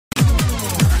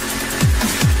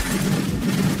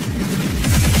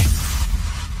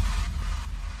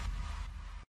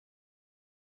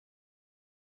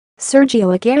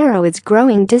Sergio Aguero is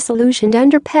growing disillusioned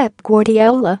under Pep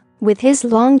Guardiola, with his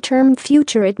long-term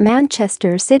future at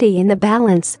Manchester City in the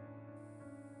balance.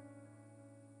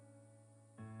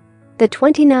 The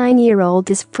 29-year-old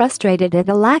is frustrated at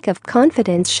a lack of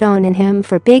confidence shown in him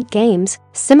for big games,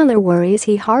 similar worries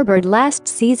he harbored last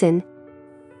season.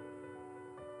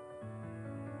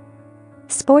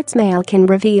 Sportsmail can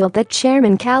reveal that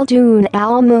chairman Khaldoon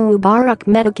Al Mubarak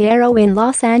met Aguero in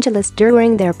Los Angeles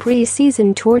during their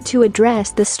pre-season tour to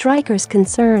address the striker's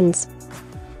concerns.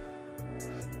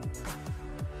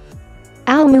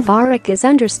 Al Mubarak is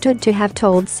understood to have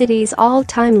told City's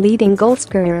all-time leading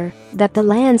goalscorer that the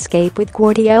landscape with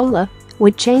Guardiola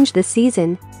would change the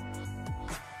season.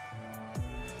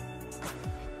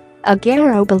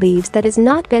 Aguero believes that has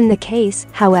not been the case,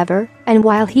 however, and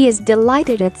while he is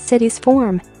delighted at City's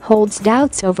form, holds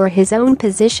doubts over his own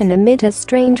position amid a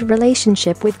strained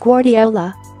relationship with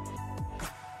Guardiola.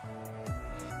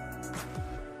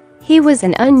 He was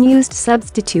an unused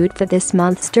substitute for this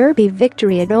month's derby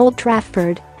victory at Old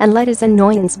Trafford and let his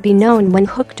annoyance be known when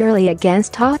hooked early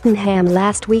against Tottenham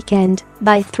last weekend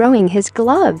by throwing his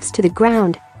gloves to the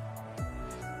ground.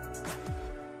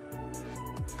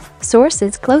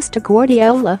 Sources close to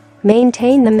Guardiola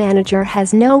maintain the manager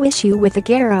has no issue with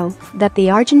Aguero, that the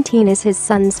Argentine is his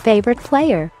son's favorite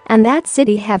player, and that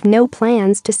City have no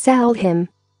plans to sell him.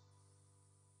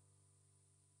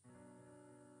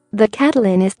 The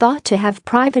Catalan is thought to have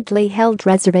privately held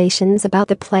reservations about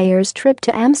the player's trip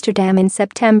to Amsterdam in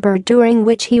September, during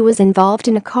which he was involved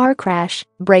in a car crash,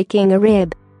 breaking a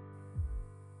rib.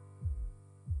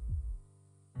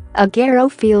 Aguero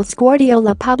feels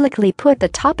Guardiola publicly put the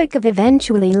topic of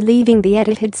eventually leaving the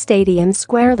Etihad Stadium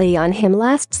squarely on him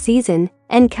last season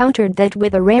and countered that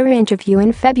with a rare interview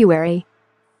in February.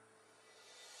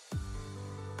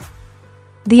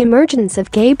 The emergence of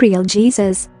Gabriel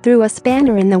Jesus threw a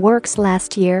spanner in the works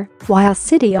last year, while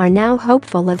City are now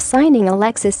hopeful of signing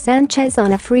Alexis Sanchez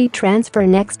on a free transfer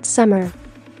next summer.